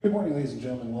Good morning, ladies and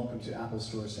gentlemen. Welcome to Apple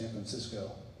Store San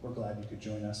Francisco. We're glad you could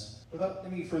join us. Without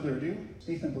any further ado,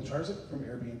 Nathan Blacharczyk from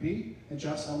Airbnb and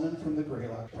Josh Hellman from the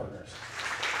Greylock Partners.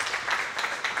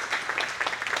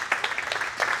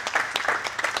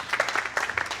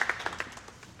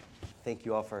 Thank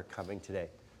you all for coming today.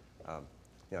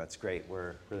 It's great.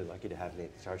 We're really lucky to have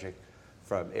Nathan Blacharczyk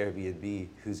from Airbnb,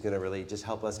 who's going to really just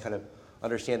help us kind of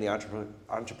understand the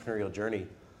entrepreneurial journey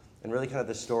and really kind of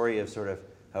the story of sort of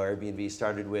how Airbnb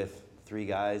started with 3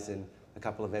 guys and a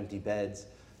couple of empty beds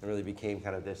and really became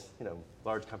kind of this,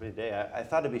 large company today. I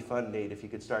thought it'd be fun, Nate, if you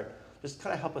could start, just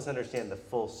kind of help us understand the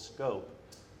full scope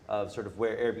of sort of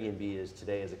where Airbnb is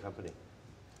today as a company.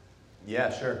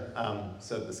 Yeah, sure.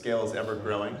 So the scale is ever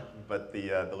growing, but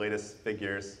the latest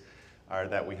figures are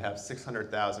that we have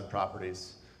 600,000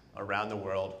 properties around the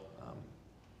world.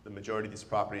 The majority of these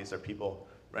properties are people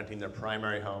renting their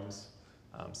primary homes.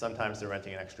 Sometimes they're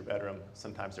renting an extra bedroom.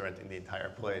 Sometimes they're renting the entire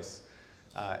place.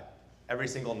 Every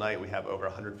single night we have over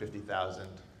 150,000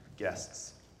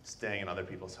 guests staying in other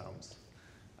people's homes.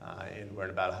 And we're in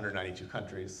about 192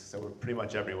 countries, so we're pretty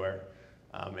much everywhere.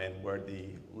 And we're the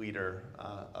leader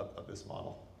of this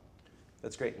model.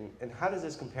 That's great. And how does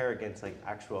this compare against like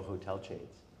actual hotel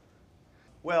chains?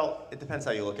 Well, it depends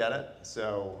how you look at it.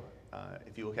 So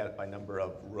if you look at it by number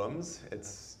of rooms,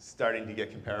 it's starting to get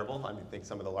comparable. I think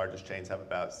some of the largest chains have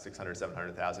about 600,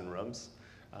 700,000 rooms.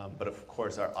 But of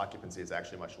course, our occupancy is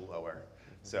actually much lower.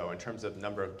 So in terms of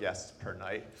number of guests per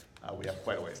night, we have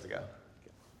quite a ways to go.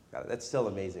 Got it. That's still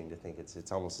amazing to think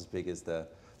it's almost as big as the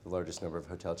largest number of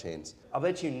hotel chains. I'll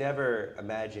bet you never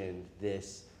imagined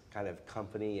this kind of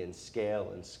company and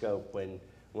scale and scope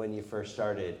when you first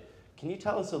started. Can you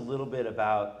tell us a little bit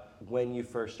about when you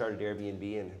first started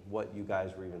Airbnb and what you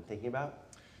guys were even thinking about?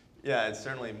 Yeah, it's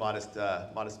certainly modest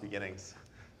beginnings.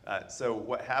 So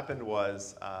what happened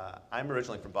was, I'm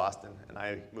originally from Boston, and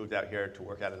I moved out here to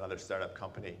work at another startup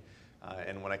company.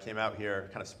 And when I came out here,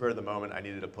 kind of spur of the moment, I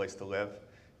needed a place to live.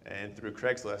 And through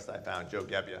Craigslist, I found Joe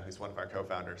Gebbia, who's one of our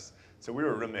co-founders. So we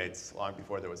were roommates long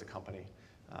before there was a company.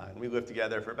 And we lived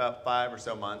together for about 5 or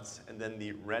so months, and then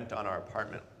the rent on our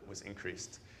apartment was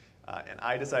increased. And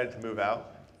I decided to move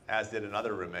out, as did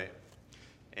another roommate.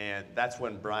 And that's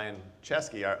when Brian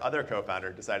Chesky, our other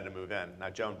co-founder, decided to move in. Now,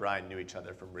 Joe and Brian knew each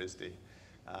other from RISD.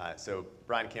 So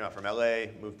Brian came out from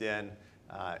LA, moved in.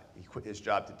 He quit his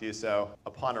job to do so.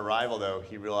 Upon arrival, though,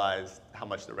 he realized how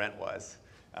much the rent was.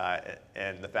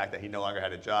 And the fact that he no longer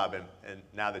had a job, and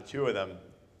now the two of them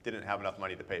didn't have enough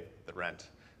money to pay the rent,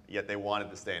 yet they wanted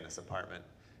to stay in this apartment.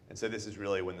 And so this is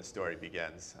really when the story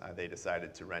begins. They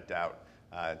decided to rent out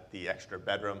the extra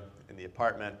bedroom in the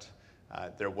apartment.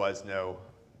 There was no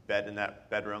bed in that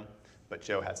bedroom, but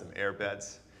Joe had some air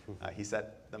beds. He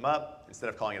set them up. Instead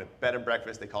of calling it a bed and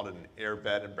breakfast, they called it an air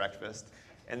bed and breakfast.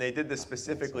 And they did this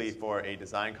specifically for a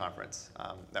design conference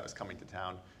that was coming to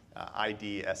town,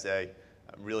 IDSA.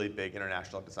 A really big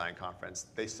international design conference.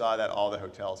 They saw that all the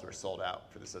hotels were sold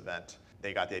out for this event.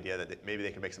 They got the idea that maybe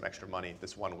they could make some extra money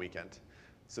this one weekend.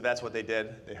 So that's what they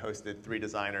did. They hosted 3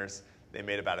 designers. They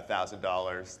made about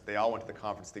 $1,000. They all went to the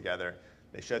conference together.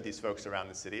 They showed these folks around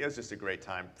the city. It was just a great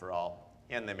time for all,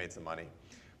 and they made some money.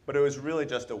 But it was really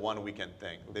just a one weekend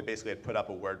thing. They basically had put up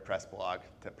a WordPress blog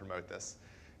to promote this.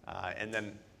 And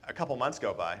then a couple months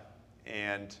go by,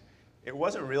 and it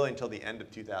wasn't really until the end of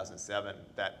 2007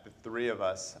 that the 3 of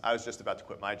us, I was just about to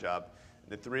quit my job,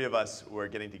 the 3 of us were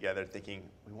getting together thinking,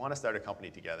 we want to start a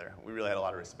company together. We really had a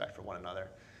lot of respect for one another.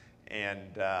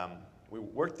 And we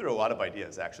worked through a lot of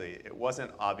ideas, actually. It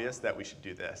wasn't obvious that we should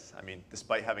do this. I mean,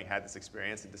 despite having had this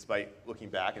experience and despite looking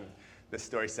back and this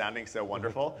story sounding so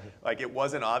wonderful, like it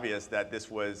wasn't obvious that this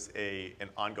was an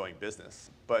ongoing business.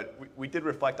 But we did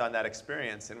reflect on that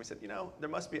experience, and we said, there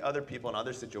must be other people in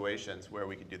other situations where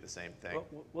we could do the same thing.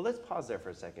 Well, let's pause there for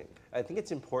a second. I think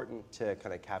it's important to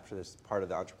kind of capture this part of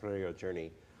the entrepreneurial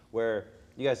journey where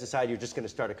you guys decide you're just going to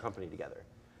start a company together.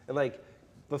 And like,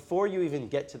 before you even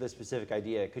get to the specific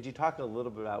idea, could you talk a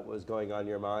little bit about what was going on in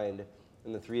your mind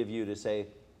and the 3 of you to say,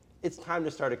 it's time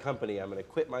to start a company. I'm going to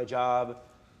quit my job.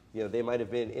 They might have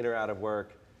been in or out of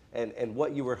work, and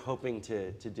what you were hoping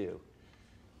to do.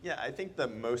 Yeah, I think the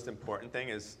most important thing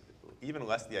is even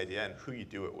less the idea and who you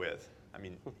do it with. I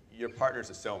mean, your partners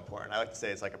are so important. I like to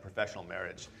say it's like a professional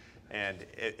marriage. And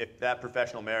if that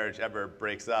professional marriage ever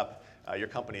breaks up, your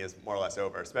company is more or less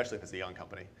over, especially if it's a young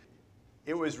company.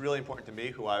 It was really important to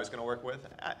me who I was going to work with,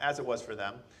 as it was for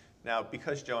them. Now,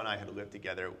 because Joe and I had lived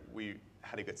together, we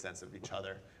had a good sense of each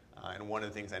other. And one of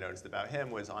the things I noticed about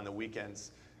him was on the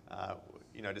weekends,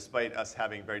 despite us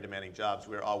having very demanding jobs,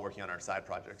 we were all working on our side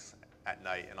projects at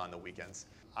night and on the weekends.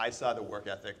 I saw the work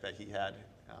ethic that he had,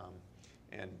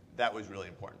 And that was really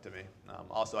important to me.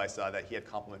 Also, I saw that he had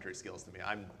complementary skills to me.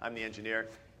 I'm the engineer,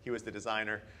 he was the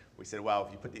designer. We said, wow,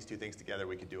 if you put these two things together,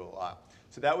 we could do a lot.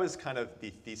 So that was kind of the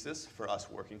thesis for us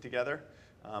working together.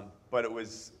 But it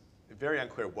was very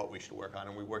unclear what we should work on,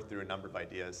 and we worked through a number of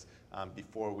ideas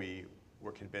before we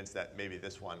were convinced that maybe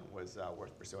this one was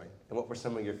worth pursuing. And what were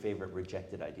some of your favorite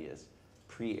rejected ideas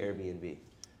pre-Airbnb?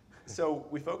 So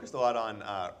we focused a lot on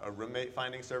a roommate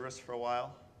finding service for a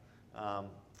while.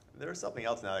 There was something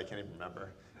else now that I can't even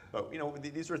remember. But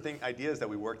these were ideas that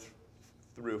we worked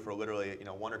through for literally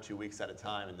 1 or 2 weeks at a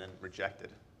time and then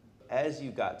rejected. As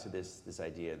you got to this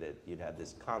idea that you'd have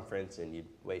this conference and you'd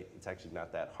wait, it's actually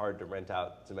not that hard to rent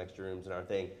out some extra rooms in our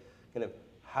thing, kind of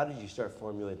how did you start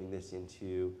formulating this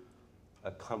into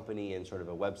a company and sort of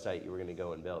a website you were going to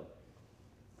go and build?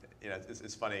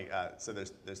 It's funny. So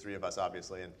there's three of us,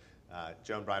 obviously, and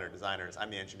Joe and Brian are designers. I'm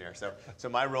the engineer. So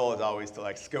my role is always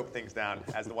to scope things down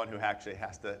as the one who actually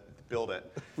has to build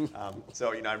it.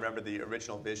 So I remember the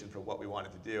original vision for what we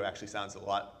wanted to do actually sounds a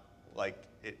lot like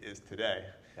it is today.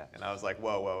 Yeah. And I was like,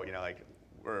 whoa,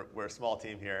 we're a small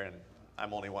team here, and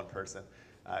I'm only one person.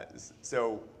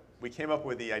 So we came up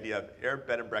with the idea of Air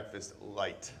Bed and Breakfast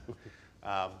Light,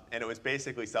 and it was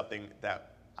basically something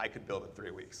that I could build in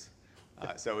 3 weeks.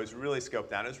 So it was really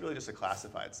scoped down. It was really just a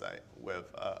classified site with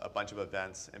a bunch of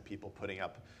events and people putting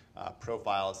up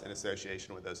profiles in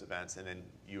association with those events, and then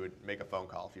you would make a phone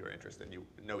call if you were interested.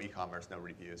 No e-commerce, no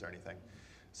reviews or anything.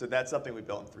 So that's something we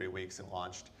built in 3 weeks and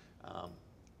launched.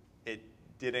 It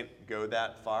didn't go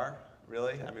that far,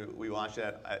 really. I mean, we launched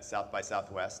it at South by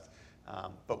Southwest,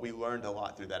 but we learned a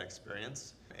lot through that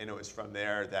experience, and it was from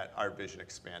there that our vision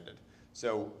expanded.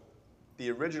 So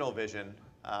the original vision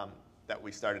that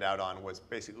we started out on was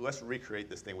basically, let's recreate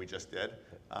this thing we just did,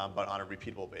 but on a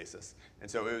repeatable basis. And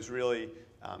so it was really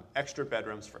extra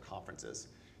bedrooms for conferences.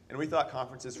 And we thought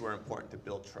conferences were important to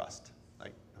build trust.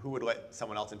 Like, who would let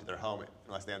someone else into their home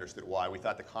unless they understood why? We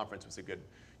thought the conference was a good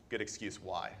excuse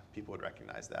why people would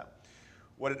recognize that.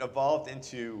 What it evolved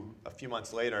into a few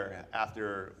months later,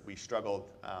 after we struggled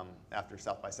after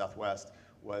South by Southwest,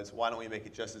 was why don't we make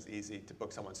it just as easy to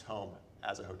book someone's home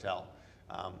as a hotel?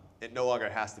 It no longer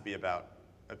has to be about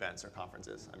events or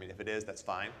conferences. I mean, if it is, that's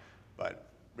fine.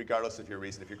 But regardless of your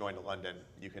reason, if you're going to London,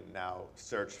 you can now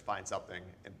search, find something,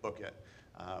 and book it.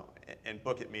 And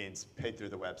book it means pay through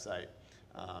the website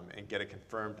and get a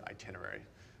confirmed itinerary.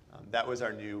 That was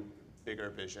our new, bigger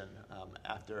vision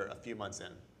after a few months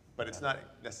in. But it's not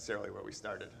necessarily where we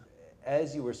started.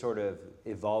 As you were sort of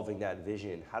evolving that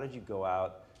vision, how did you go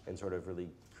out and sort of really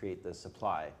create the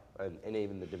supply and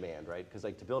even the demand, right? Because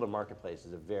to build a marketplace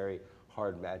is a very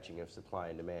hard matching of supply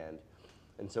and demand.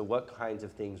 And so what kinds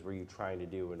of things were you trying to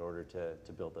do in order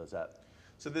to build those up?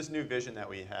 So this new vision that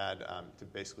we had to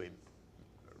basically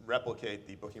replicate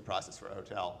the booking process for a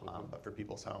hotel, but for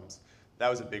people's homes, that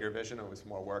was a bigger vision. It was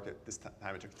more work. At this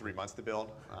time, it took 3 months to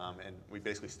build, and we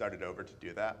basically started over to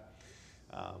do that.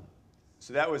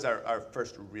 So that was our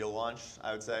first real launch,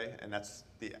 I would say, and that's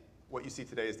what you see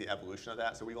today is the evolution of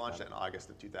that. So we launched it in August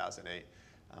of 2008.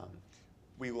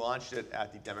 We launched it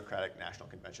at the Democratic National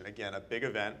Convention. Again, a big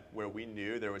event where we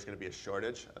knew there was going to be a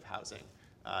shortage of housing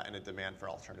and a demand for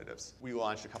alternatives. We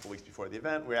launched a couple weeks before the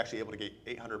event. We were actually able to get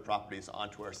 800 properties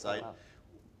onto our site. Oh,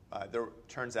 wow. There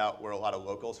turns out were a lot of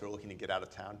locals who are looking to get out of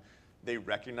town. They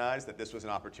recognized that this was an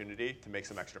opportunity to make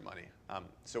some extra money.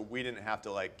 So we didn't have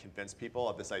to convince people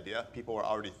of this idea. People were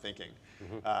already thinking,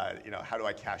 how do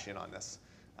I cash in on this?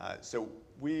 So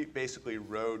we basically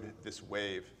rode this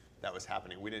wave that was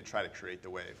happening. We didn't try to create the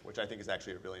wave, which I think is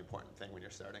actually a really important thing when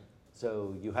you're starting.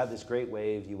 So you had this great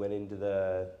wave. You went into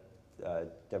the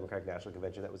Democratic National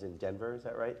Convention that was in Denver, is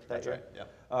that right? That's right,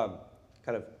 yeah.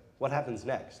 Kind of what happens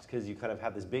next? Because you kind of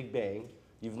have this big bang.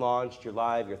 You've launched, you're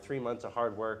live, you're 3 months of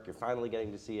hard work, you're finally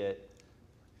getting to see it.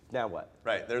 Now what?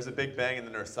 Right, there's a big bang and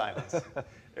then there's silence.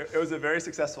 It was a very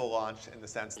successful launch in the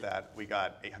sense that we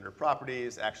got 800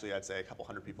 properties. Actually, I'd say a couple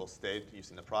hundred people stayed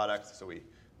using the product, so we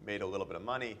made a little bit of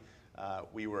money.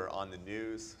 We were on the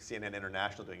news, CNN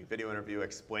International, doing a video interview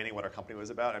explaining what our company was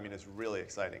about. I mean, it's really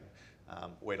exciting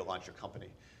way to launch your company.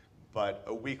 But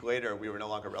a week later, we were no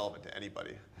longer relevant to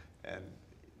anybody. And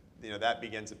that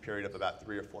begins a period of about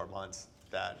 3 or 4 months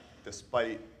that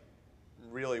despite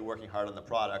really working hard on the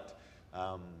product,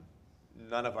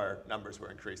 none of our numbers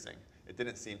were increasing. It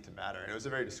didn't seem to matter. And it was a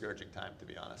very discouraging time, to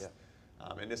be honest.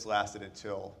 Yeah. And this lasted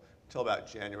until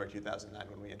about January 2009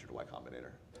 when we entered Y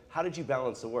Combinator. How did you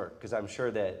balance the work? Because I'm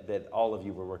sure that all of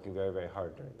you were working very, very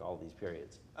hard during all these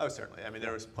periods. Oh, certainly. I mean,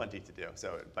 there was plenty to do.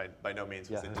 So by no means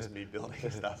was it just me building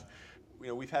stuff.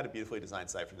 We've had a beautifully designed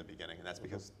site from the beginning, and that's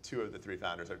because 2 of the 3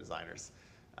 founders are designers.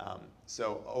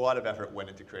 So a lot of effort went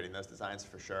into creating those designs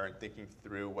for sure, and thinking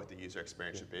through what the user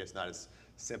experience should be. It's not as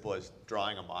simple as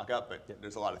drawing a mock-up, but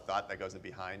there's a lot of thought that goes in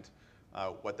behind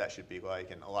what that should be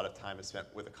like, and a lot of time is spent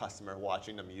with a customer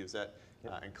watching them use it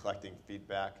and collecting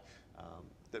feedback.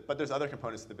 But there's other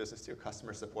components to the business too.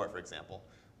 Customer support, for example.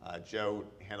 Joe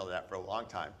handled that for a long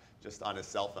time, just on his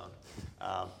cell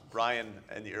phone. Brian,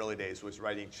 in the early days, was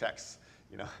writing checks,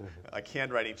 like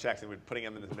handwriting checks, and we're putting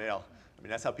them in the mail. I mean,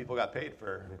 that's how people got paid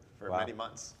for Wow. many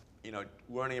months.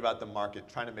 Learning about the market,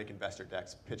 trying to make investor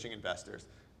decks, pitching investors.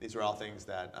 These are all things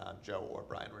that Joe or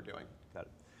Brian were doing. Got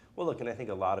it. Well, look, and I think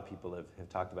a lot of people have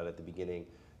talked about at the beginning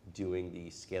doing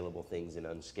the scalable things in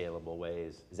unscalable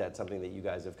ways. Is that something that you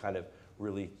guys have kind of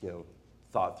really,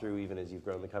 thought through even as you've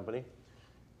grown the company?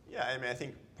 Yeah, I mean, I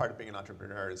think part of being an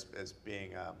entrepreneur is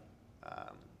being a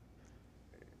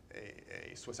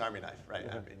Swiss Army knife, right?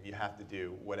 I mean, you have to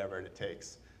do whatever it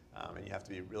takes, and you have to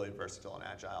be really versatile and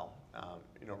agile.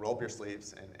 Roll up your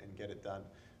sleeves and get it done.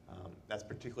 That's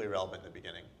particularly relevant in the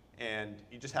beginning. And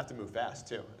you just have to move fast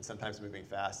too. And sometimes moving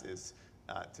fast is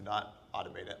to not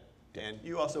automate it. And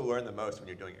you also learn the most when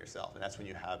you're doing it yourself, and that's when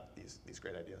you have these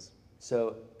great ideas.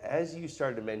 So as you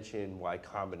started to mention Y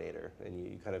Combinator, and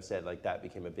you kind of said like that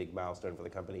became a big milestone for the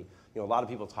company, a lot of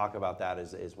people talk about that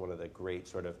as one of the great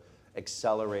sort of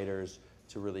accelerators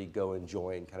to really go and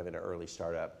join kind of an early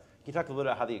startup. Can you talk a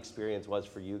little about how the experience was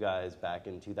for you guys back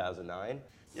in 2009?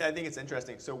 Yeah, I think it's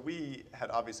interesting. So we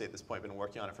had obviously at this point been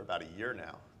working on it for about a year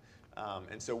now.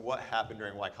 And so what happened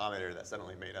during Y Combinator that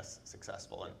suddenly made us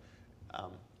successful?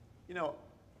 And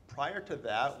prior to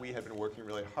that, we had been working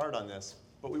really hard on this,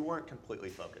 but we weren't completely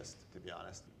focused, to be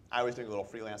honest. I was doing a little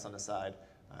freelance on the side.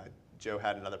 Joe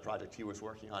had another project he was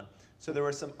working on. So there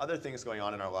were some other things going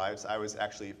on in our lives. I was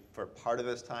actually, for part of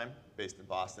this time, based in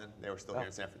Boston. They were still here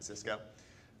in San Francisco.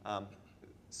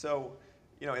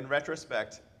 In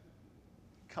retrospect,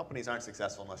 companies aren't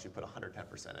successful unless you put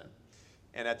 110% in.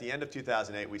 And at the end of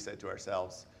 2008, we said to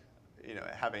ourselves,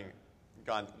 having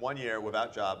gone 1 year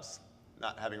without jobs,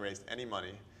 not having raised any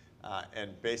money,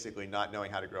 and basically not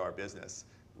knowing how to grow our business,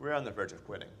 we're on the verge of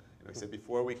quitting. And we said,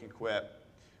 before we can quit,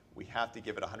 we have to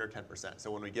give it 110%.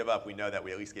 So when we give up, we know that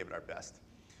we at least gave it our best.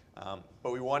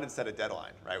 But we wanted to set a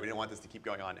deadline, right? We didn't want this to keep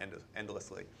going on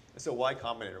endlessly. And so Y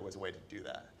Combinator was a way to do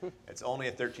that. It's only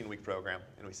a 13-week program.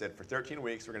 And we said, for 13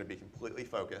 weeks, we're going to be completely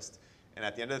focused. And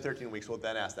at the end of the 13 weeks, we'll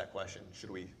then ask that question, should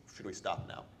we stop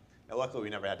now? Now, luckily, we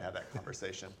never had to have that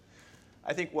conversation.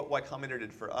 I think what Y Combinator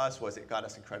did for us was it got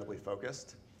us incredibly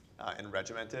focused and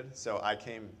regimented. So I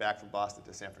came back from Boston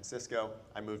to San Francisco.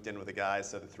 I moved in with the guys,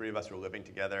 so the three of us were living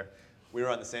together. We were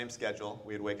on the same schedule.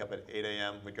 We'd wake up at 8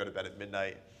 a.m., we'd go to bed at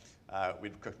midnight.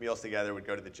 We'd cook meals together, we'd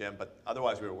go to the gym, but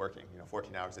otherwise we were working,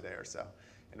 14 hours a day or so.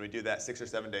 And we do that 6 or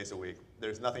 7 days a week.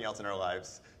 There's nothing else in our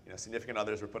lives. Significant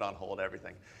others were put on hold,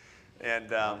 everything. And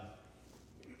that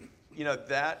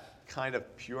kind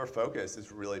of pure focus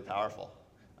is really powerful.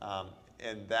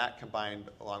 And that combined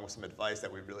along with some advice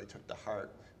that we really took to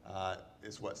heart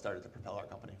is what started to propel our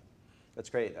company. That's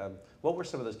great. What were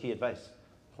some of those key advice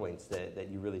points that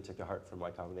you really took to heart from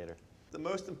Y Combinator? The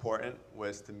most important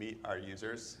was to meet our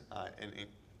users and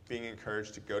being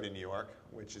encouraged to go to New York,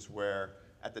 which is where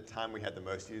at the time we had the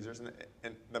most users.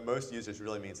 And the most users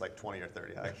really means like 20 or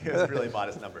 30. It was really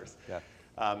modest numbers. Yeah.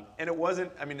 And it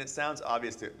wasn't, it sounds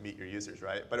obvious to meet your users,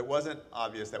 right? But it wasn't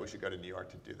obvious that we should go to New York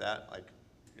to do that.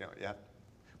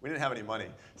 We didn't have any money.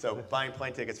 So buying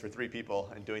plane tickets for 3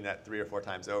 people and doing that 3 or 4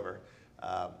 times over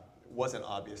wasn't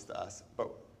obvious to us.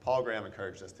 But Paul Graham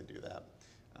encouraged us to do that.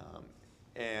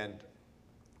 And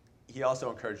he also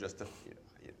encouraged us to,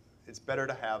 it's better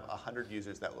to have 100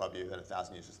 users that love you than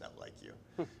 1,000 users that like you.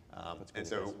 And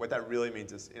so what that really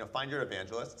means is, find your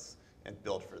evangelists and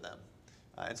build for them.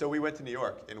 And so we went to New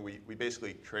York and we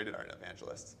basically created our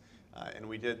evangelists. And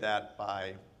we did that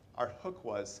by, our hook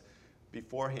was,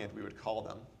 beforehand we would call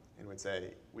them and would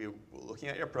say, we were looking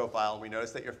at your profile, we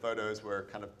noticed that your photos were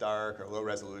kind of dark or low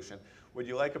resolution. Would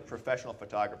you like a professional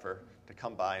photographer to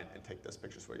come by and take those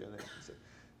pictures for you? And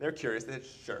they're curious, they said,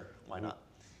 sure, why not?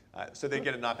 So they'd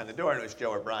get a knock on the door and it was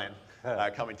Joe or Brian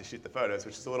coming to shoot the photos,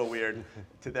 which is a little weird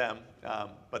to them,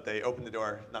 but they opened the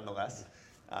door nonetheless.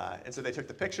 And so they took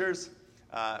the pictures,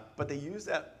 but they used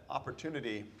that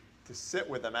opportunity to sit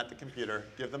with them at the computer,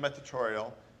 give them a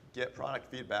tutorial, get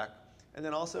product feedback, and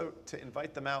then also to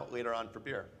invite them out later on for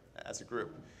beer as a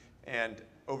group. And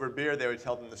over beer, they would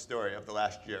tell them the story of the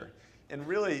last year and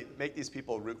really make these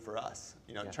people root for us,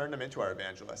 turn them into our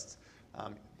evangelists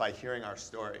by hearing our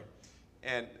story.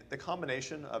 And the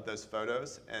combination of those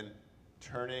photos and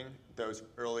turning those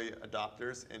early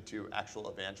adopters into actual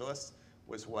evangelists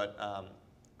was what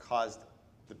caused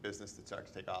the business to start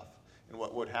to take off. And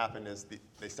what would happen is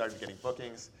they started getting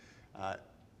bookings.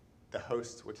 The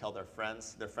hosts would tell their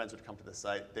friends would come to the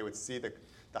site. They would see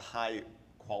the high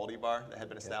quality bar that had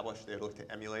been established. They would look to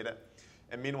emulate it.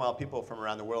 And meanwhile, people from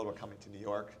around the world were coming to New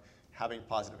York, having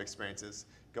positive experiences,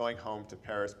 going home to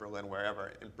Paris, Berlin,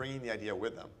 wherever, and bringing the idea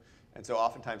with them. And so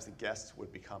oftentimes the guests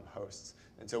would become hosts.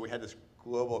 And so we had this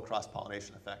global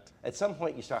cross-pollination effect. At some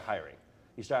point, you start hiring.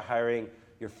 You start hiring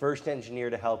your first engineer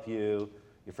to help you,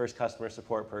 your first customer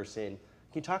support person.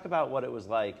 Can you talk about what it was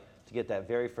like to get that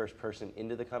very first person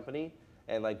into the company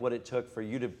and like what it took for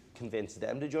you to convince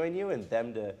them to join you and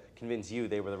them to convince you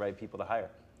they were the right people to hire?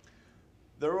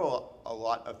 There were a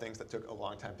lot of things that took a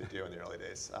long time to do in the early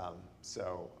days.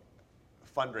 So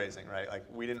fundraising, right? Like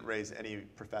we didn't raise any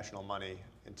professional money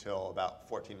until about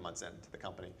 14 months into the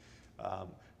company.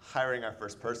 Hiring our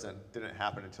first person didn't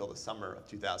happen until the summer of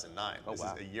 2009. Oh, this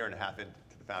wow. is a year and a half into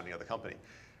the founding of the company.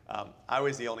 I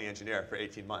was the only engineer for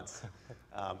 18 months.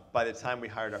 By the time we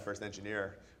hired our first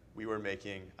engineer, we were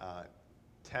making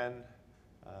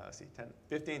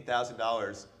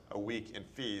 $15,000 a week in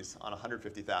fees on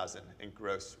 $150,000 in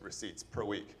gross receipts per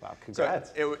week. Wow,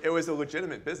 congrats. So it was a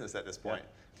legitimate business at this point. Yeah.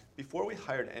 Before we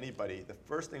hired anybody, the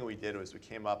first thing we did was we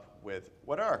came up with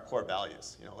what are our core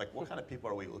values? You know, like what kind of people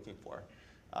are we looking for?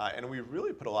 And we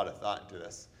really put a lot of thought into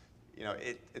this. You know,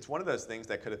 it's one of those things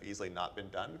that could have easily not been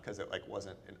done because it like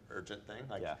wasn't an urgent thing.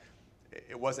 Like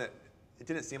it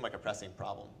didn't seem like a pressing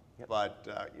problem. Yep. But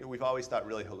you know, we've always thought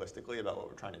really holistically about what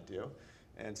we're trying to do.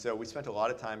 And so we spent a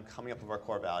lot of time coming up with our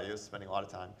core values, spending a lot of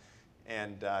time,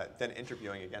 and then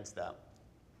interviewing against that.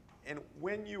 And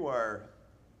when you are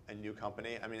a new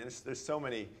company, I mean, there's so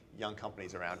many young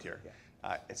companies around here.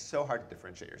 Yeah. It's so hard to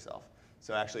differentiate yourself.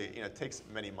 So actually, you know, it takes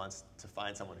many months to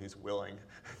find someone who's willing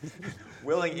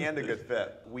and a good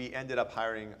fit. We ended up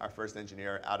hiring our first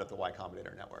engineer out of the Y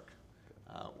Combinator network,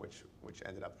 which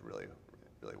ended up really,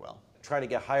 really well. Trying to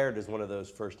get hired as one of those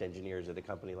first engineers at a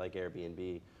company like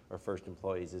Airbnb or first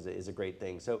employees is a great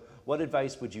thing. So what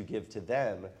advice would you give to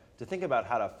them to think about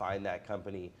how to find that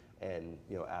company and,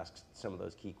 you know, ask some of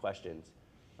those key questions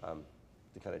to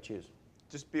kind of choose?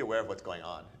 Just be aware of what's going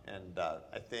on. And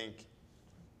I think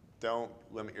don't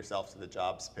limit yourself to the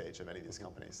jobs page of any of these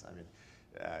companies. I mean,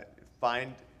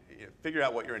 figure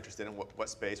out what you're interested in, what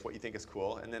space, what you think is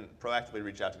cool, and then proactively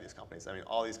reach out to these companies. I mean,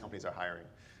 all these companies are hiring.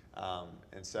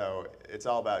 And so it's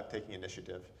all about taking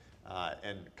initiative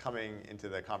and coming into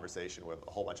the conversation with a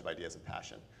whole bunch of ideas and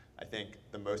passion. I think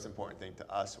the most important thing to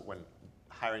us when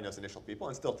hiring those initial people,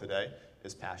 and still today,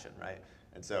 is passion, right?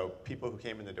 And so people who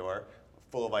came in the door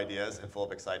full of ideas and full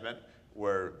of excitement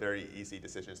were very easy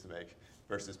decisions to make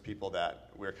versus people that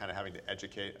we're kind of having to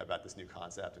educate about this new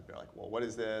concept and be like, well, what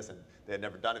is this? And they had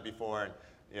never done it before. And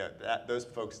you know, those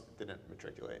folks didn't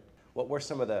matriculate. What were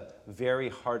some of the very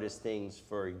hardest things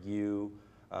for you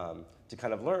to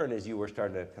kind of learn as you were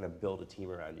starting to kind of build a team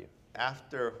around you?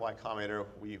 After Y Combinator,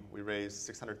 we raised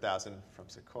 $600,000 from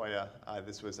Sequoia.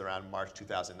 This was around March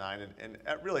 2009, and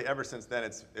really ever since then,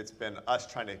 it's been us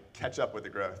trying to catch up with the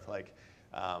growth. Like,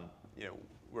 you know,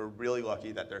 we're really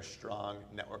lucky that there's strong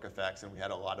network effects, and we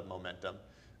had a lot of momentum.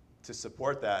 To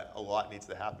support that, a lot needs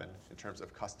to happen in terms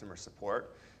of customer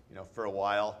support. You know, for a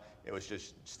while, it was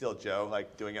just still Joe,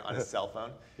 like doing it on his cell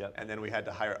phone, Yep. And then we had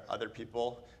to hire other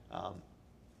people,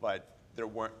 but there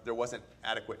wasn't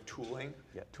adequate tooling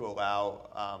Yep. to allow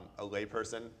a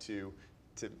layperson to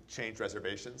change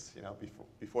reservations. You know,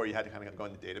 before you had to kind of go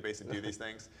in the database and do these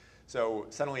things. So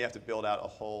suddenly you have to build out a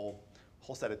whole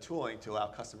set of tooling to allow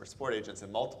customer support agents,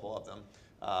 and multiple of them,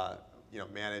 you know,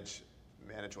 manage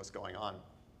what's going on.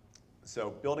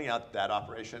 So building out that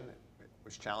operation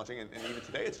was challenging, and even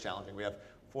today it's challenging. We have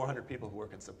 400 people who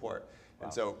work in support. Wow.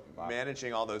 And so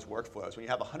managing all those workflows, when you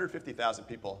have 150,000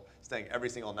 people staying every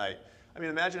single night, I mean,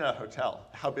 imagine at a hotel,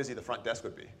 how busy the front desk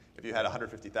would be if you had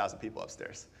 150,000 people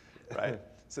upstairs, right?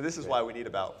 So this is why we need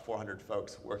about 400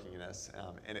 folks working in this,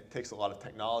 and it takes a lot of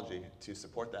technology to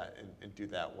support that and do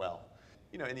that well.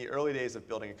 You know, in the early days of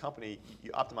building a company,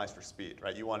 you optimize for speed,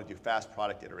 right? You want to do fast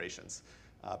product iterations.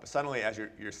 But suddenly, as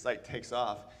your site takes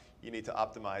off, you need to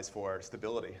optimize for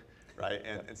stability, right?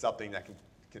 And something that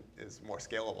is more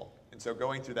scalable. And so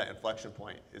going through that inflection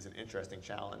point is an interesting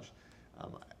challenge.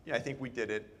 Yeah, I think we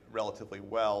did it relatively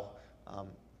well,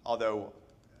 although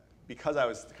because I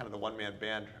was kind of the one-man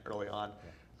band early on,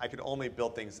 I could only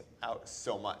build things out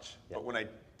so much. Yeah. But when I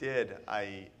did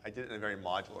it in a very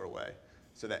modular way,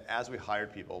 so that as we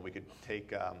hired people, we could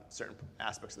take certain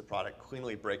aspects of the product,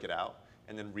 cleanly break it out,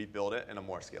 and then rebuild it in a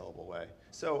more scalable way.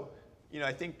 So, you know,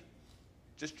 I think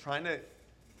just trying to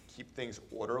keep things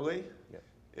orderly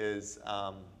is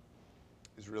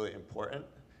really important.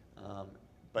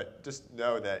 But just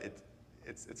know that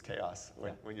it's chaos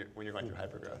when you're going through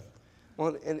hypergrowth.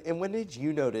 Well, and when did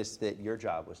you notice that your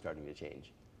job was starting to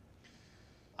change?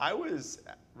 I was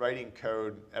writing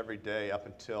code every day up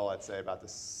until I'd say about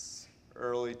this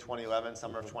early 2011,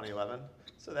 summer of 2011.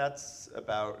 So that's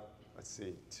about, let's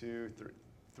see,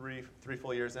 three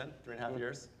full years in, 3.5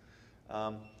 years.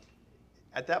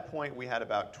 At that point, we had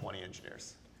about 20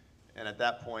 engineers. And at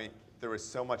that point, there was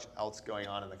so much else going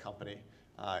on in the company.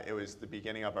 It was the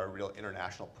beginning of our real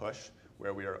international push,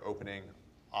 where we were opening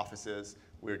offices,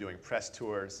 we were doing press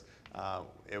tours.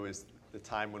 It was the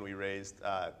time when we raised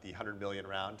the 100 million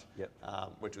round,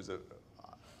 which was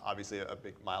obviously a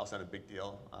big milestone, a big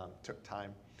deal, took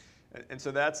time. And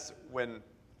so that's when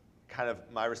kind of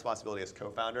my responsibility as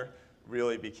co-founder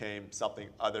really became something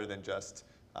other than just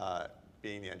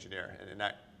being the engineer. And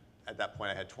at that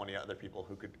point, I had 20 other people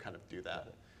who could kind of do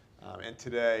that. And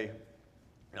today,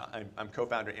 I'm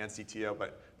co-founder and CTO,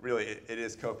 but really it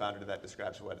is co-founder that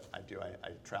describes what I do. I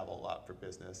travel a lot for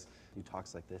business. Do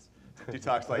talks like this. Do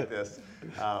talks like this.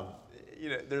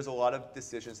 There's a lot of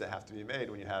decisions that have to be made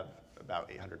when you have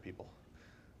about 800 people.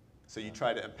 So you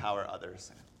try to empower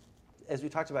others. As we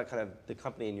talked about kind of the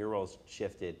company and your roles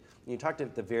shifted, you talked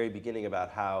at the very beginning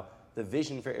about how the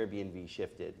vision for Airbnb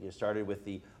shifted. You started with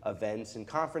the events and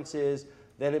conferences,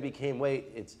 then it became,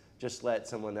 wait, it's just let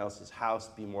someone else's house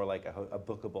be more like a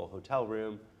bookable hotel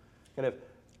room. Kind of,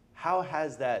 how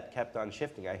has that kept on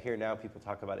shifting? I hear now people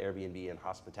talk about Airbnb and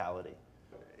hospitality.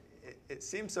 It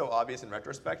seems so obvious in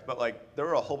retrospect, but like there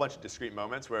were a whole bunch of discrete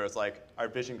moments where it's like our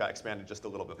vision got expanded just a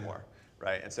little bit more,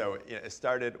 right? And so it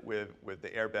started with the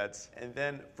Airbeds, and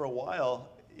then for a while,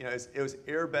 it was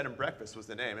Air Bed and Breakfast was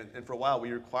the name, and for a while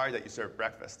we required that you serve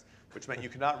breakfast, which meant you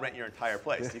could not rent your entire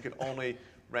place. You could only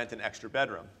rent an extra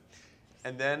bedroom.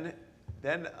 And then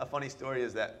a funny story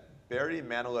is that Barry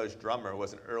Manilow's drummer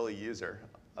was an early user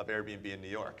of Airbnb in New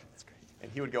York. That's great.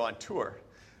 And he would go on tour,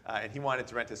 and he wanted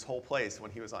to rent his whole place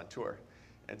when he was on tour.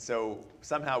 And so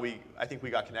somehow I think we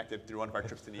got connected through one of our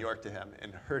trips to New York to him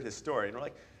and heard his story. And we're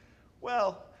like,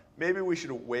 well, maybe we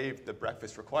should waive the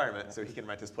breakfast requirement so he can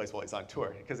rent his place while he's on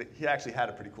tour, because he actually had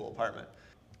a pretty cool apartment.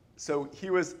 So he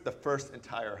was the first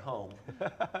entire home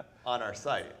on our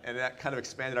site, and that kind of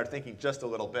expanded our thinking just a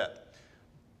little bit.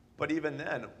 But even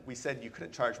then, we said you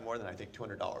couldn't charge more than, I think,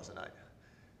 $200 a night.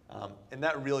 And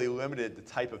that really limited the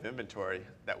type of inventory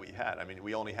that we had. I mean,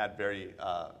 we only had very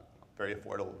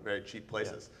affordable, very cheap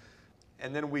places. Yeah.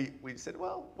 And then we said,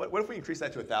 well, what if we increase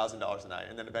that to $1,000 a night,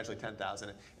 and then eventually $10,000?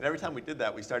 And every time we did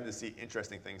that, we started to see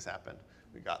interesting things happen.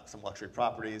 We got some luxury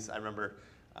properties. I remember,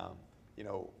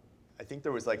 I think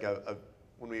there was like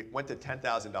when we went to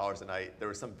 $10,000 a night, there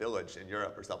was some village in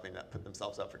Europe or something that put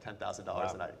themselves up for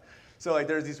 $10,000 a night. So like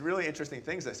there's these really interesting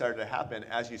things that started to happen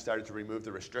as you started to remove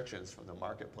the restrictions from the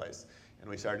marketplace. And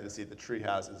we started to see the tree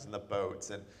houses and the boats.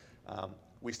 And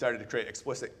we started to create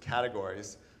explicit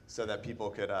categories so that people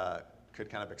could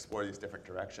kind of explore these different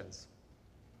directions.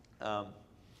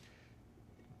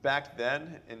 Back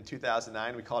then, in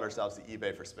 2009, we called ourselves the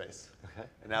eBay for space. Okay.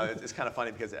 And now it's kind of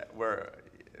funny because we're,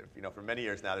 for many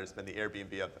years now, there's been the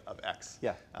Airbnb of X.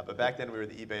 Yeah. But back then, we were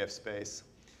the eBay of space.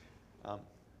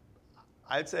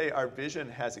 I'd say our vision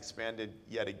has expanded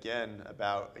yet again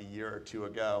about a year or two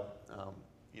ago.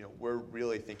 We're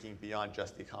really thinking beyond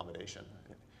just the accommodation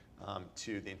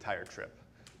to the entire trip.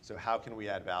 So how can we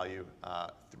add value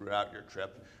throughout your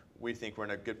trip? We think we're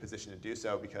in a good position to do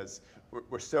so because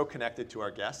we're so connected to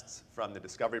our guests from the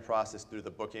discovery process through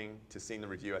the booking to seeing the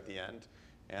review at the end,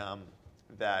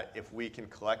 that if we can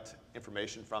collect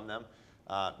information from them,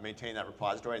 maintain that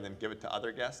repository, and then give it to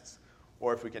other guests,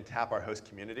 or if we can tap our host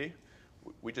community,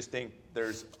 we just think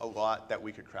there's a lot that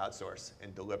we could crowdsource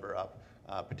and deliver up,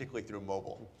 particularly through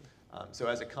mobile. So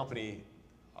as a company,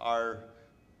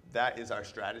 that is our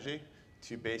strategy,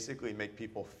 to basically make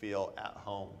people feel at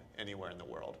home anywhere in the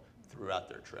world throughout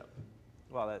their trip.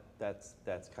 Well, that's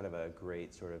kind of a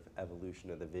great sort of evolution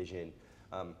of the vision.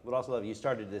 Would also love, you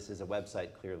started this as a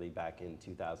website clearly back in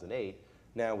 2008.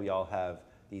 Now we all have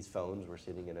these phones. We're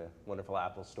sitting in a wonderful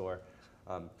Apple store.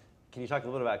 Can you talk a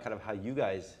little bit about kind of how you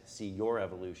guys see your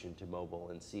evolution to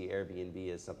mobile and see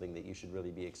Airbnb as something that you should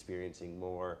really be experiencing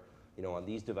more, on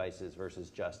these devices versus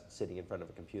just sitting in front of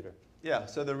a computer? Yeah,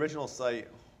 so the original site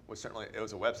was it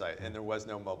was a website, and there was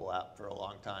no mobile app for a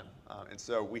long time. And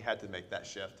so we had to make that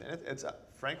shift. And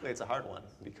frankly, it's a hard one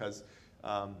because,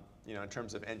 in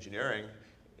terms of engineering,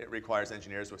 it requires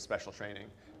engineers with special training,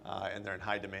 and they're in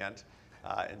high demand.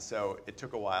 And so it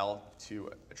took a while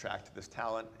to attract this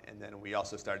talent, and then we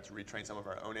also started to retrain some of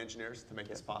our own engineers to make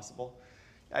this possible.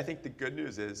 I think the good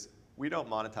news is we don't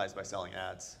monetize by selling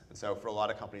ads. And so for a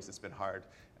lot of companies, it's been hard.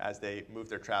 As they move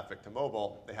their traffic to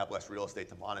mobile, they have less real estate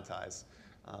to monetize.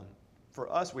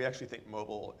 For us, we actually think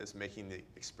mobile is making the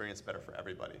experience better for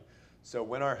everybody. So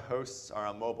when our hosts are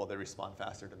on mobile, they respond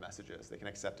faster to messages. They can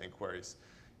accept inquiries.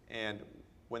 And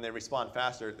when they respond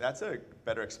faster, that's a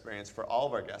better experience for all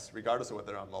of our guests, regardless of whether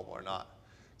they're on mobile or not.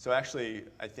 So actually,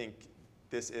 I think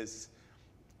this is,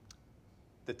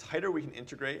 the tighter we can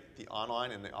integrate the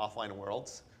online and the offline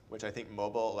worlds, which I think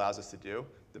mobile allows us to do,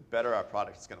 the better our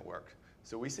product is going to work.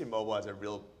 So we see mobile as a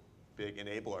real big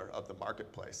enabler of the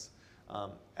marketplace,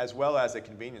 as well as a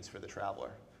convenience for the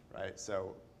traveler, right?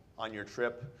 So on your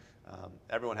trip,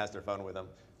 everyone has their phone with them.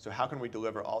 So how can we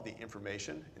deliver all the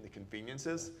information and the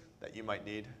conveniences that you might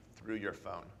need through your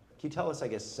phone? Can you tell us, I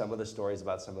guess, some of the stories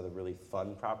about some of the really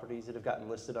fun properties that have gotten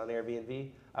listed on Airbnb?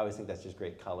 I always think that's just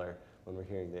great color when we're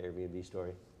hearing the Airbnb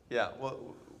story. Yeah,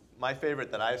 well, my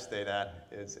favorite that I've stayed at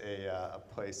is a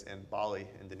place in Bali,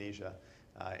 Indonesia.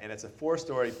 And it's a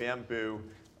 4-story bamboo,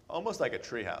 almost like a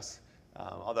treehouse.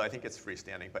 Although I think it's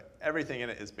freestanding, but everything in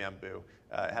it is bamboo.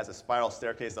 It has a spiral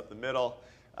staircase up the middle.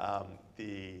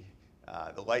 The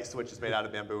light switch is made out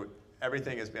of bamboo.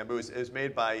 Everything is bamboo. It was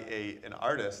made by an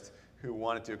artist who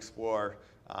wanted to explore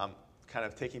kind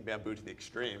of taking bamboo to the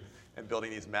extreme and building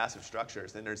these massive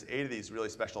structures. And there's 8 of these really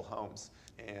special homes.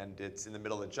 And it's in the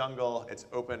middle of the jungle. It's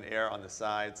open air on the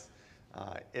sides.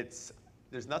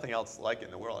 There's nothing else like it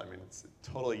in the world. I mean, it's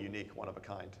totally unique, one of a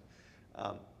kind.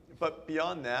 But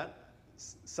beyond that,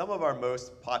 some of our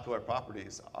most popular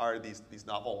properties are these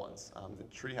novel ones. The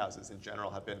tree houses in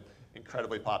general have been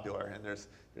incredibly popular, and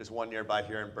there's one nearby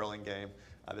here in Burlingame.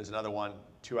 There's another one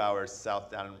 2 hours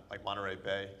south down in like Monterey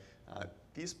Bay.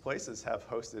 These places have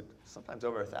hosted sometimes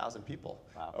over 1,000 people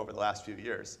over the last few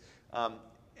years.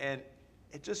 And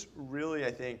it just really,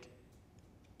 I think,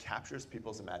 captures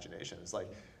people's imaginations. Like,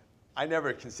 I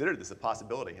never considered this a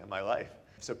possibility in my life.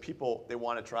 So people, they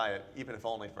want to try it, even if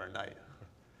only for a night.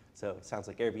 So it sounds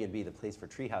like Airbnb, the place for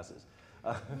tree houses.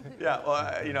 Yeah,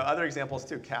 well, other examples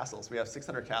too, castles. We have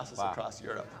 600 castles across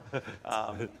Europe.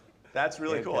 That's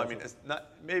really cool. I mean, it's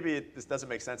not, maybe this doesn't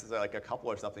make sense as like a couple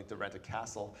or something to rent a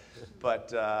castle,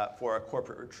 but for a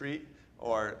corporate retreat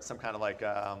or some kind of like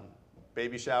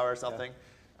baby shower or something,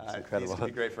 these would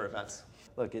be great for events.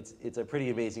 Look, it's a pretty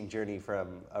amazing journey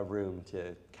from a room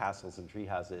to castles and tree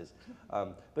houses.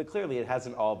 But clearly it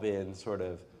hasn't all been sort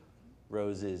of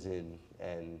roses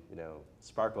and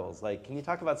sparkles. Like, can you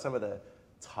talk about some of the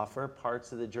tougher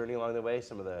parts of the journey along the way,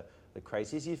 some of the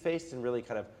crises you faced, and really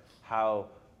kind of how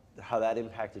that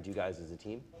impacted you guys as a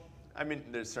team? I mean,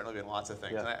 there's certainly been lots of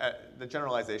things. Yeah. And the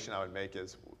generalization I would make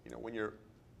is, when you're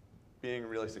being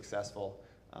really successful,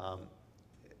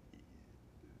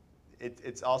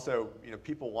 it's also,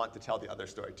 people want to tell the other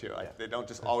story too. Like, they don't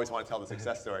just always want to tell the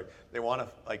success story. They want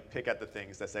to pick at the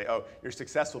things that say, oh, you're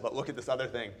successful, but look at this other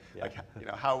thing. Yeah. Like,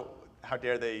 how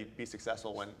dare they be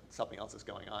successful when something else is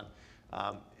going on?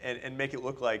 And make it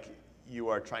look like you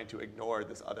are trying to ignore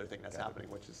this other thing that's happening,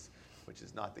 which is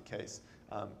not the case.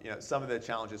 Some of the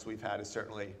challenges we've had is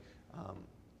certainly,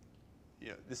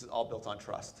 this is all built on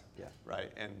trust,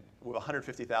 right? And with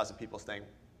 150,000 people staying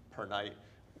per night,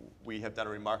 we have done a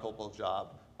remarkable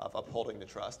job of upholding the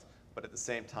trust. But at the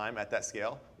same time, at that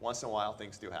scale, once in a while,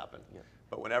 things do happen. Yeah.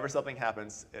 But whenever something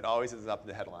happens, it always ends up in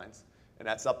the headlines. And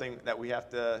that's something that we have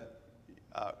to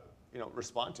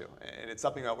respond to. And it's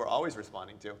something that we're always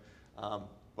responding to.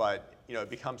 But it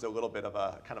becomes a little bit of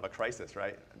a kind of a crisis,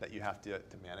 right? That you have to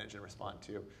manage and respond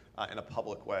to in a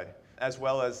public way, as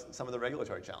well as some of the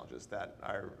regulatory challenges that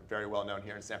are very well known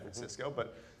here in San Francisco.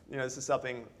 But this is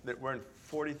something that we're in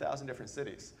 40,000 different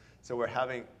cities, so we're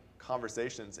having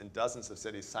conversations in dozens of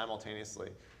cities simultaneously,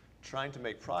 trying to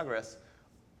make progress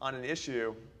on an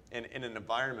issue in an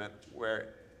environment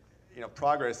where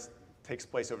progress takes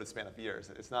place over the span of years.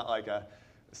 It's not like a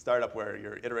startup where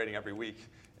you're iterating every week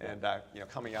and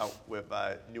coming out with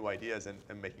new ideas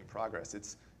and making progress.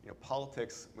 It's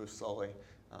politics moves slowly,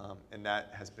 and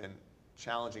that has been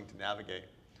challenging to navigate.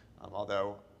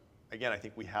 Although, again, I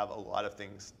think we have a lot of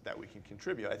things that we can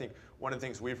contribute. I think one of the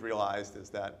things we've realized is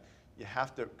that you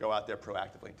have to go out there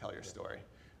proactively and tell your story.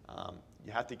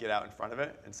 You have to get out in front of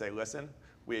it and say, listen,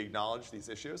 we acknowledge these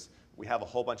issues. We have a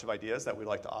whole bunch of ideas that we'd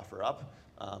like to offer up,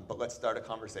 but let's start a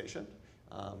conversation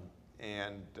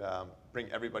and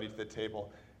bring everybody to the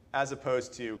table, as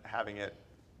opposed to having it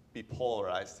be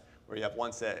polarized, where you have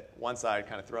one side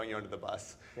kind of throwing you under the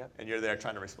bus, and you're there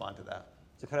trying to respond to that.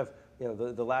 So kind of,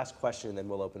 the last question, and then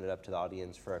we'll open it up to the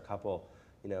audience for a couple.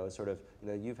 sort of,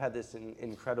 you've had this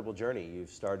incredible journey. You've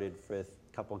started with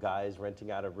a couple guys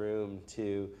renting out a room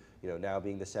to, now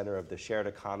being the center of the shared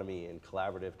economy and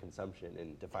collaborative consumption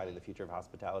and defining the future of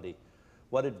hospitality.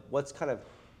 What's kind of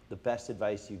the best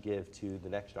advice you give to the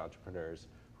next entrepreneurs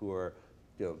who are,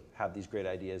 have these great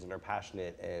ideas and are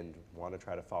passionate and want to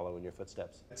try to follow in your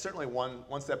footsteps? It's certainly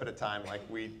one step at a time. Like,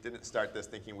 we didn't start this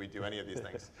thinking we'd do any of these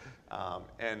things.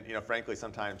 And frankly,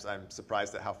 sometimes I'm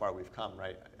surprised at how far we've come,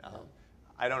 right?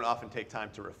 I don't often take time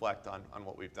to reflect on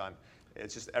what we've done.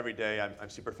 It's just every day I'm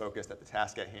super focused at the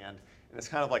task at hand. And it's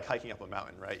kind of like hiking up a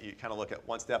mountain, right? You kind of look at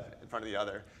one step in front of the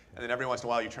other, and then every once in a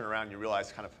while you turn around and you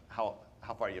realize kind of how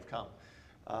far you've come.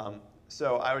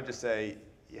 So I would just say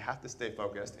you have to stay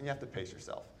focused and you have to pace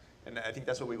yourself. And I think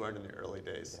that's what we learned in the early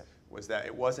days, was that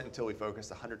it wasn't until we focused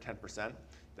 110%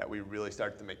 that we really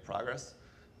started to make progress.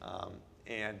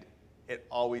 And it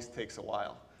always takes a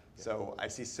while. So I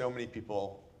see so many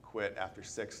people quit after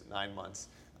 6-9 months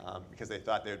because they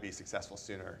thought they would be successful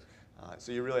sooner.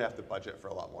 So you really have to budget for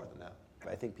a lot more than that.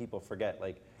 I think people forget,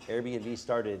 like, Airbnb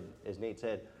started, as Nate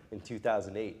said, in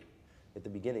 2008 at the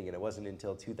beginning, and it wasn't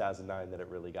until 2009 that it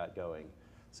really got going.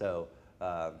 So,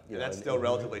 and that's still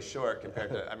relatively short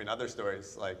compared to, other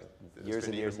stories, like, years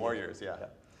and years, more years, yeah.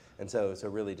 And so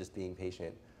really just being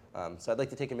patient. So I'd like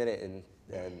to take a minute and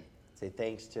say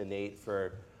thanks to Nate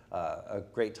for a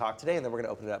great talk today, and then we're going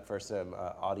to open it up for some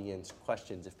audience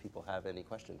questions if people have any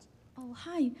questions. Oh,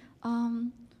 hi.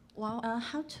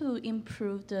 How to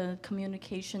improve the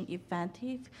communication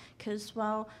effective? Because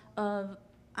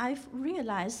I've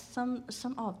realized some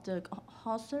of the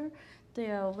hosts,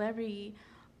 they are very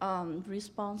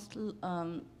response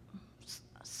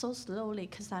so slowly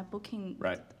because I'm booking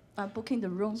the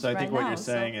rooms So I think right what now, you're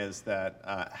saying is that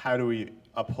how do we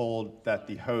uphold that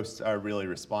the hosts are really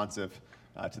responsive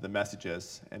to the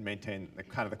messages and maintain the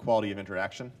quality of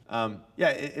interaction?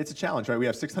 It's a challenge, right? We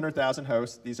have 600,000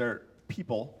 hosts. These are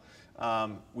people.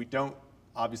 We don't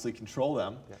obviously control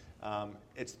them.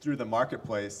 It's through the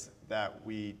marketplace that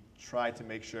we try to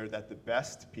make sure that the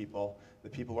best people, the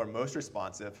people who are most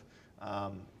responsive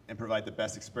and provide the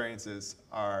best experiences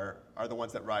are the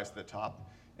ones that rise to the top.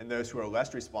 And those who are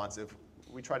less responsive,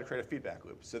 we try to create a feedback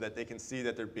loop so that they can see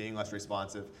that they're being less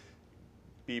responsive,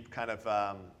 be kind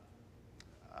of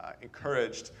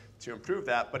encouraged to improve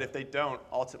that. But if they don't,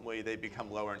 ultimately they become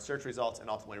lower in search results and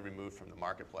ultimately removed from the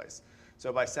marketplace.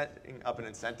 So by setting up an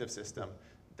incentive system,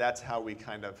 that's how we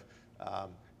kind of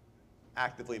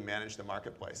actively manage the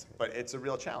marketplace. But it's a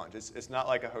real challenge. It's not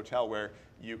like a hotel where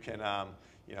you can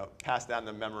pass down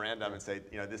the memorandum and say,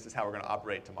 this is how we're going to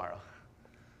operate tomorrow.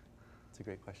 That's a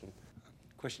great question.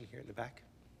 Question here in the back.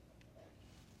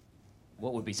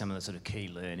 What would be some of the sort of key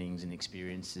learnings and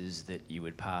experiences that you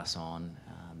would pass on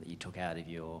that you took out of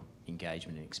your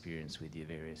engagement and experience with your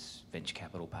various venture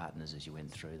capital partners as you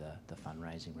went through the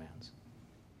fundraising rounds?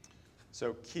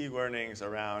 So key learnings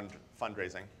around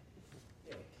fundraising.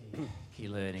 Key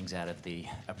learnings out of the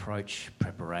approach,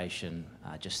 preparation,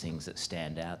 just things that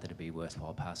stand out that would be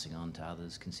worthwhile passing on to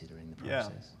others considering the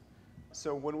process. Yeah.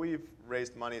 So when we've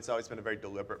raised money, it's always been a very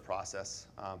deliberate process.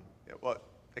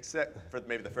 Except for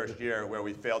maybe the first year where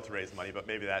we failed to raise money, but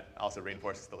maybe that also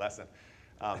reinforces the lesson.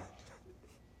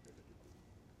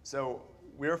 So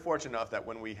we're fortunate enough that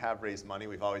when we have raised money,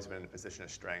 we've always been in a position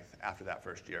of strength after that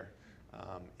first year.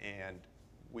 And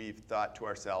we've thought to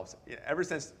ourselves, ever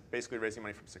since basically raising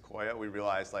money from Sequoia, we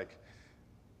realized,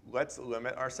 let's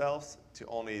limit ourselves to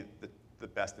only the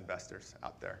best investors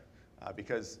out there.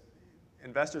 Because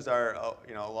investors are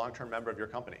a long-term member of your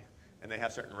company, and they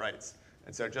have certain rights.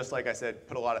 And so just like I said,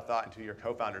 put a lot of thought into who your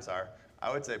co-founders are,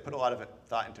 I would say put a lot of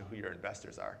thought into who your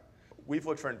investors are. We've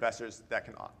looked for investors that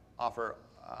can offer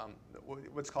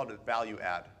what's called a value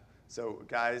add. So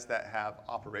guys that have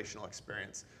operational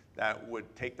experience that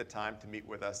would take the time to meet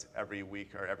with us every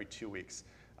week or every 2 weeks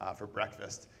for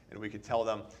breakfast. And we could tell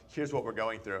them, here's what we're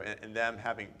going through. And them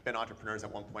having been entrepreneurs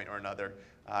at one point or another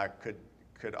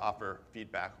could offer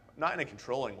feedback, not in a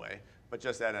controlling way, but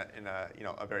just in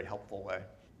a very helpful way.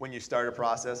 When you start a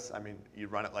process, you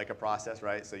run it like a process,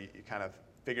 right? So you kind of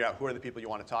figure out who are the people you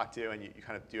want to talk to, and you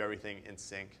kind of do everything in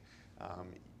sync.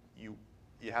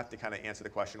 You have to kind of answer the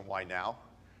question, why now,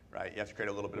 right? You have to create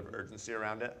a little bit of urgency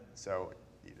around it. So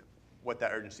what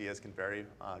that urgency is can vary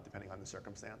depending on the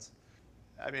circumstance.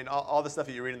 All the stuff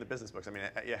that you read in the business books,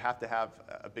 you have to have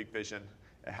a big vision.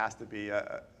 It has to be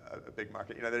a big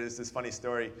market. There's this funny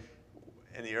story.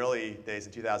 In the early days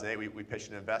in 2008, we pitched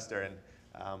an investor, and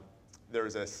there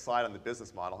was a slide on the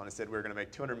business model, and it said we were going to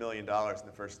make $200 million in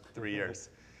the first 3 years.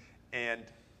 And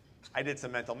I did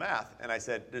some mental math, and I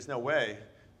said, there's no way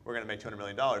we're going to make $200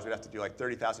 million. We'd have to do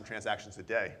 30,000 transactions a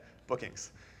day.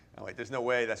 bookings. I'm like, there's no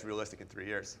way that's realistic in 3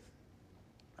 years.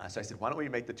 So I said, why don't we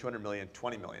make the 200 million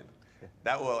 20 million?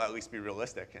 That will at least be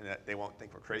realistic, and that they won't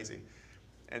think we're crazy.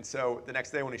 And so the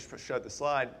next day when he showed the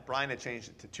slide, Brian had changed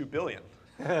it to 2 billion.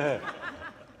 And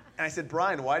I said,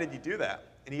 Brian, why did you do that?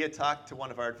 And he had talked to one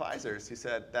of our advisors. He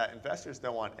said that investors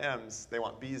don't want M's, they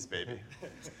want B's, baby.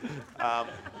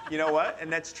 You know what?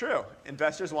 And that's true.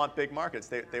 Investors want big markets.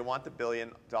 They want the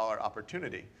billion-dollar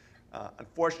opportunity.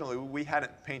 Unfortunately, we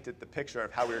hadn't painted the picture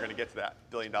of how we were going to get to that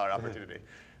billion-dollar opportunity.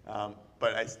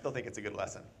 But I still think it's a good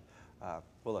lesson.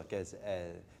 Well, look,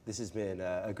 this has been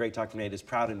a great talk tonight. As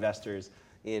proud investors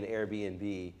in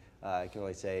Airbnb, I can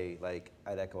only say, like,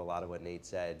 I'd echo a lot of what Nate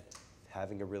said.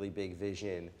 Having a really big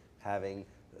vision, having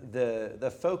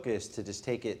the focus to just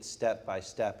take it step by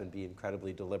step and be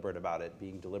incredibly deliberate about it,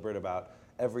 being deliberate about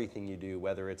everything you do,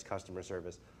 whether it's customer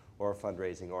service or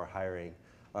fundraising or hiring.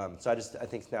 So I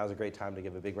think now is a great time to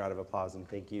give a big round of applause and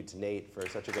thank you to Nate for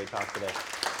such a great talk today.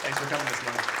 Thanks for coming this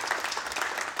morning.